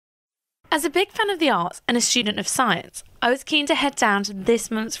As a big fan of the arts and a student of science, I was keen to head down to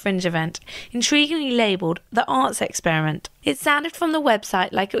this month's Fringe event, intriguingly labelled the Arts Experiment. It sounded from the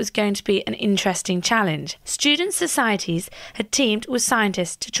website like it was going to be an interesting challenge. Student societies had teamed with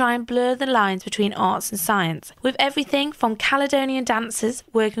scientists to try and blur the lines between arts and science, with everything from Caledonian dancers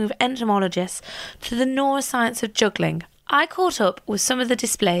working with entomologists to the neuroscience of juggling. I caught up with some of the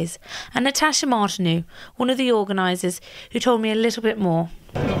displays and Natasha Martineau, one of the organisers, who told me a little bit more.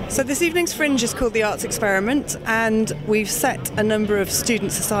 So this evening's Fringe is called the Arts Experiment, and we've set a number of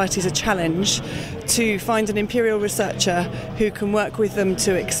student societies a challenge to find an Imperial researcher who can work with them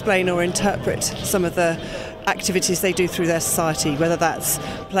to explain or interpret some of the activities they do through their society, whether that's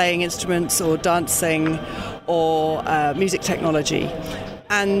playing instruments or dancing or music technology.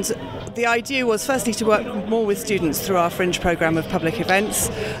 And the idea was firstly to work more with students through our Fringe programme of public events,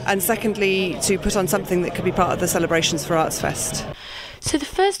 and secondly to put on something that could be part of the celebrations for Arts Fest. So the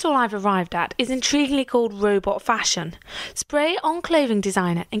first stall I've arrived at is intriguingly called Robot Fashion. Spray-on clothing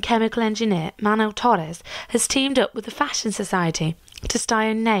designer and chemical engineer Manuel Torres has teamed up with the Fashion Society to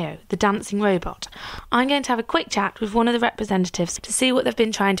style Neo, the dancing robot. I'm going to have a quick chat with one of the representatives to see what they've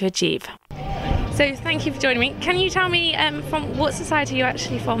been trying to achieve. So thank you for joining me. Can you tell me from what society you're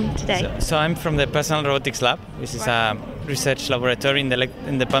actually from today? So I'm from the Personal Robotics Lab, which is a research laboratory in the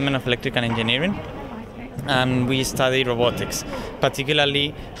Department of Electrical Engineering. And we study robotics,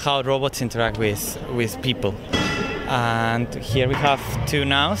 particularly how robots interact with people. And here we have two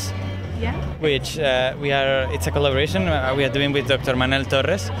nows, which it's a collaboration we are doing with Dr. Manuel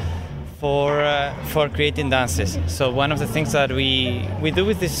Torres for creating dances. So one of the things that we do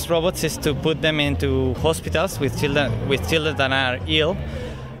with these robots is to put them into hospitals with children that are ill,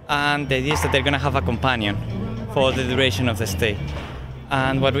 and the idea is that they're going to have a companion for the duration of the stay.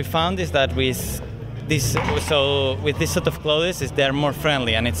 And what we found is that with this sort of clothes, they're more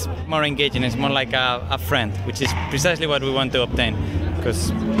friendly and it's more engaging. It's more like a friend, which is precisely what we want to obtain,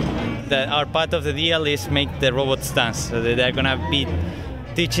 because our part of the deal is make the robots dance. So they're going to be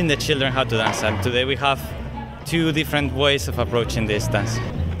teaching the children how to dance. And today we have two different ways of approaching this dance.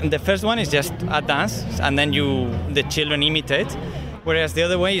 And the first one is just a dance, and then the children imitate. Whereas the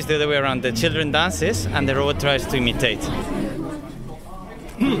other way is the other way around. The children dances and the robot tries to imitate.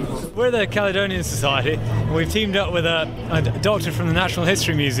 We're the Caledonian Society, and we've teamed up with a doctor from the Natural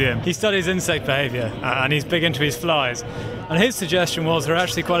History Museum. He studies insect behaviour, and he's big into his flies. And his suggestion was there are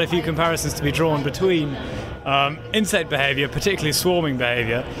actually quite a few comparisons to be drawn between insect behaviour, particularly swarming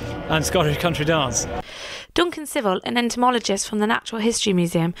behaviour, and Scottish country dance. Duncan Civil, an entomologist from the Natural History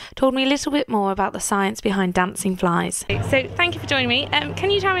Museum, told me a little bit more about the science behind dancing flies. So thank you for joining me. Can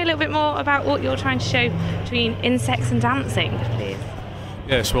you tell me a little bit more about what you're trying to show between insects and dancing, please?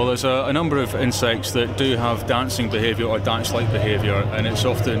 Yes, well, there's a number of insects that do have dancing behaviour or dance-like behaviour, and it's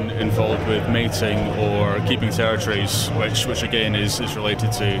often involved with mating or keeping territories, which again is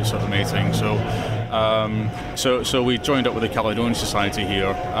related to sort of mating. So we joined up with the Caledonian Society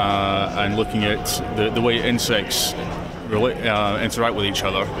here and looking at the way insects interact with each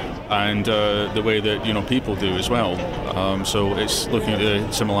other, and the way that people do as well. So it's looking at the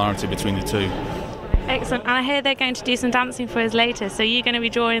similarity between the two. Excellent. And I hear they're going to do some dancing for us later, so are you going to be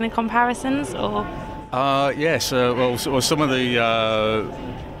drawing the comparisons, or? Yes, well, some of the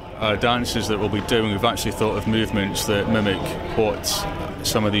dances that we'll be doing, we've actually thought of movements that mimic what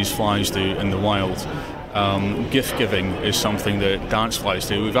some of these flies do in the wild. Gift giving is something that dance flies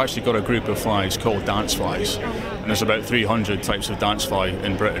do. We've actually got a group of flies called dance flies, and there's about 300 types of dance fly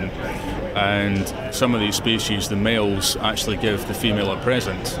in Britain. And some of these species, the males actually give the female a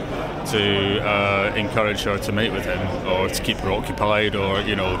present to encourage her to mate with him, or to keep her occupied, or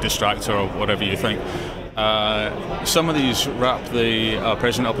distract her, or whatever you think. Some of these wrap the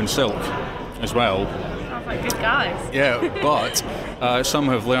present up in silk as well. Sounds like good guys. Yeah, but some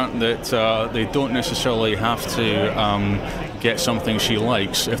have learnt that they don't necessarily have to get something she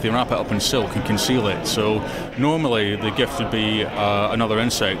likes if they wrap it up in silk and conceal it. So normally the gift would be another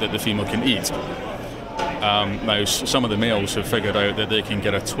insect that the female can eat. Now some of the males have figured out that they can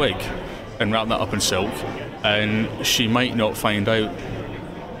get a twig and wrap that up in silk, and she might not find out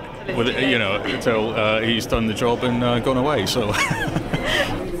with it, until he's done the job and gone away. So.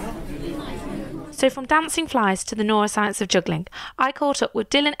 So from dancing flies to the neuroscience of juggling, I caught up with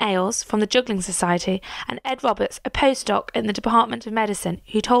Dylan Ailes from the Juggling Society and Ed Roberts, a postdoc in the Department of Medicine,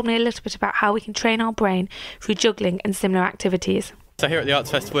 who told me a little bit about how we can train our brain through juggling and similar activities. So here at the Arts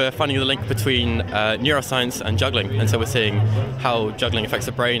Fest we're finding the link between neuroscience and juggling, and so we're seeing how juggling affects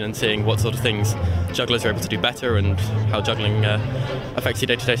the brain and seeing what sort of things jugglers are able to do better and how juggling affects your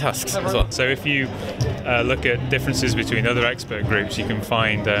day-to-day tasks as well. So if you look at differences between other expert groups, you can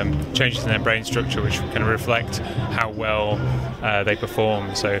find changes in their brain structure which can reflect how well they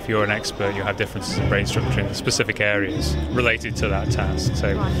perform. So if you're an expert, you have differences in brain structure in specific areas related to that task.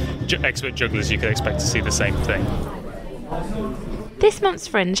 So expert jugglers, you could expect to see the same thing. This month's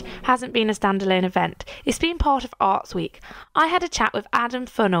Fringe hasn't been a standalone event. It's been part of Arts Week. I had a chat with Adam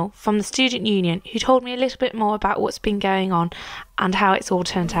Funnell from the Student Union, who told me a little bit more about what's been going on and how it's all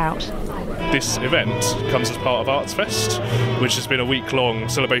turned out. This event comes as part of Arts Fest, which has been a week-long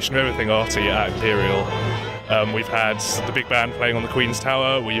celebration of everything arty at Imperial. We've had the big band playing on the Queen's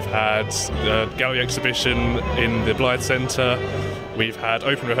Tower, we've had the gallery exhibition in the Blythe Centre, we've had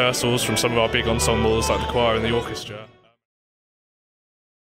open rehearsals from some of our big ensembles like the choir and the orchestra.